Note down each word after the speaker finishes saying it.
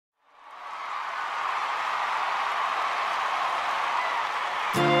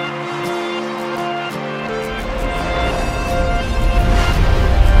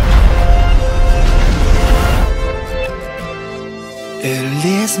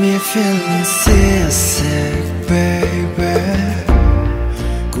has me feeling seasick, baby.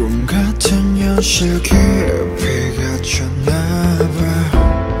 꿈 같은 현실 깊이가 쳤나봐.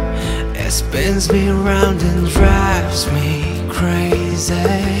 It spins me round and drives me crazy.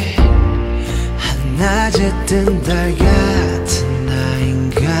 한낮에 뜬 달 같은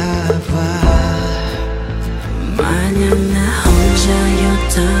나인가봐. 만약 나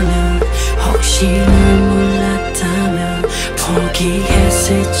혼자였다면, 혹시 널 몰랐다면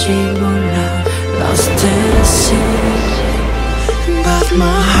포기했을지 몰라. Lost in the sea. But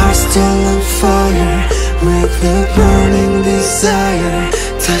my heart's still on fire with a burning desire.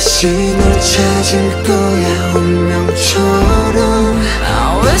 다시 널 찾을 거야 운명처럼. I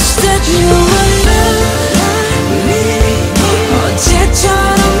wish that you would love me.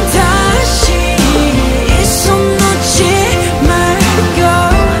 어제처럼 다시 이 손 놓지 말고.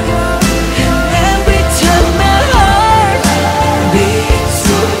 And every time my heart beats,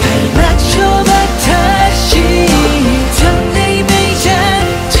 발 맞춰봐 다시. 설레임을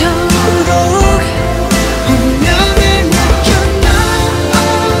잡도록 운명을 느껴나.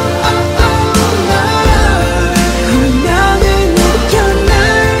 운명을 느껴나.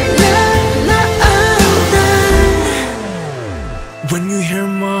 When you hear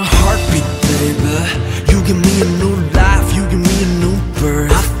my heartbeat, baby, you give me a new life, you give me a new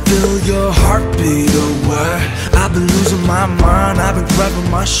birth. I feel your heartbeat away. I've been losing my mind, I've been grabbing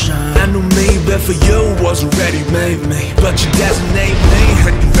my shine. I knew maybe for you wasn't ready, made me, but you designate me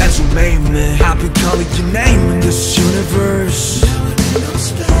and you resonate me. I've been calling your name in this universe.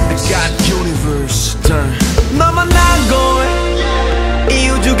 I got universe, turn. 너만 난 걸, 이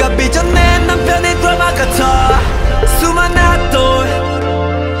우주가 빚어낸 남편의 드라마 같아. 수많은 또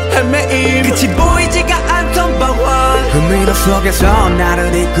헤매임, 끝이 보이지가 않던 방황. 흥미로 속에서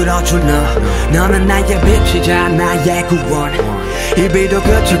나를 이끌어준 너. 너는 나의 빛이자 나의 구원. 이 비도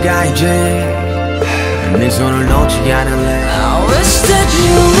그쳐가 이제 네 손을 놓지 않을래. I wish that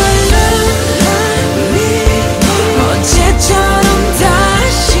you would love me. 어제처럼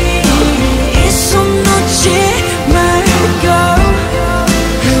다시 이 손 놓지 말고.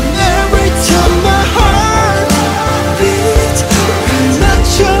 And every time my heart beats, 발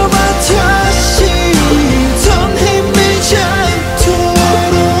맞춰봐 다시. 던 힘을 잡도록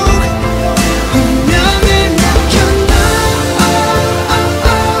운명을 느껴나.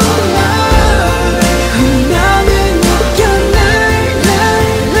 운명을 느껴나.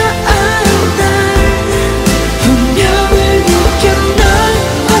 운명을 느껴나.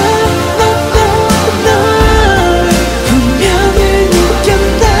 운명을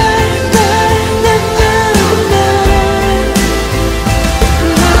느껴나.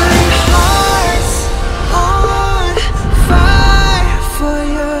 My heart's on fire for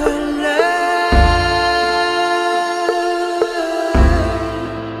your love.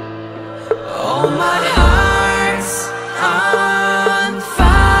 Oh, my heart's on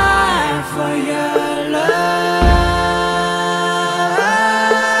fire for your love.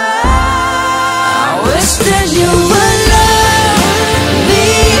 I wish that you would love me.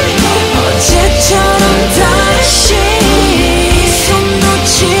 어제처럼 다시 손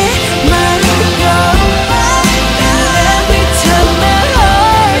놓지 말고. And every time my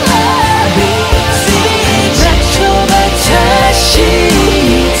heart beats, 맞춰봐 다시.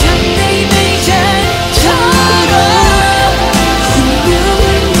 설레임을 잡도록 운명을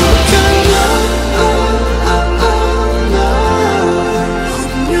느껴나.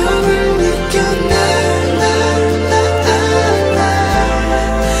 운명을 느껴나.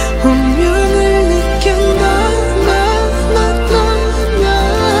 운명을